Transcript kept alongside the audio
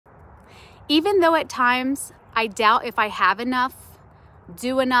Even though at times I doubt if I have enough,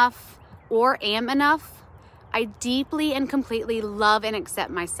 do enough, or am enough, I deeply and completely love and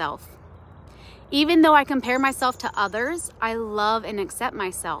accept myself. Even though I compare myself to others, I love and accept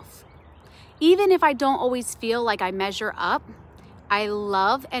myself. Even if I don't always feel like I measure up, I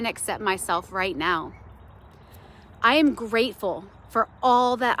love and accept myself right now. I am grateful for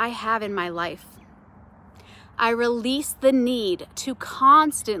all that I have in my life. I release the need to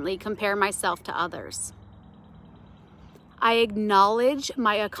constantly compare myself to others. I acknowledge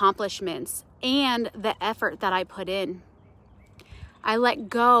my accomplishments and the effort that I put in. I let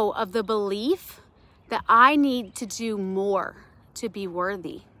go of the belief that I need to do more to be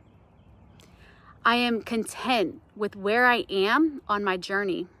worthy. I am content with where I am on my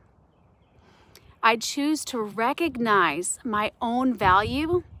journey. I choose to recognize my own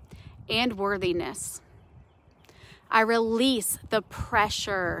value and worthiness. I release the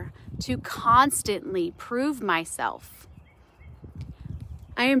pressure to constantly prove myself.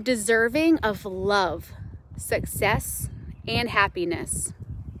 I am deserving of love, success, and happiness.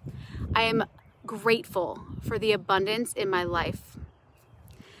 I am grateful for the abundance in my life.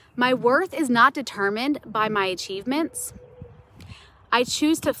 My worth is not determined by my achievements. I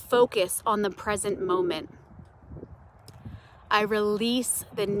choose to focus on the present moment. I release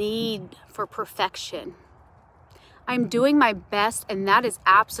the need for perfection. I'm doing my best, and that is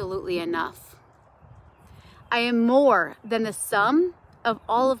absolutely enough. I am more than the sum of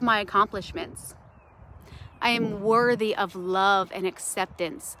all of my accomplishments. I am worthy of love and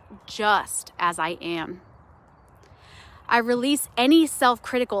acceptance just as I am. I release any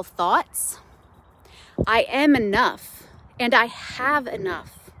self-critical thoughts. I am enough, and I have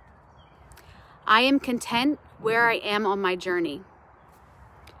enough. I am content where I am on my journey.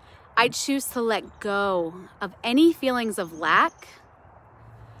 I choose to let go of any feelings of lack.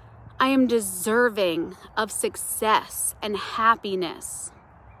 I am deserving of success and happiness.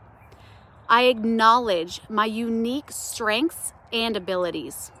 I acknowledge my unique strengths and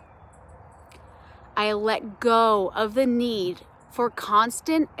abilities. I let go of the need for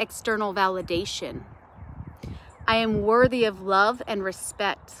constant external validation. I am worthy of love and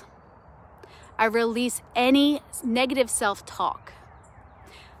respect. I release any negative self-talk.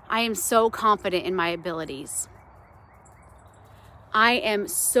 I am so confident in my abilities. I am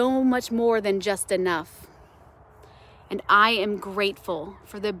so much more than just enough. And I am grateful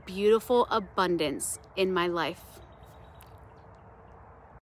for the beautiful abundance in my life.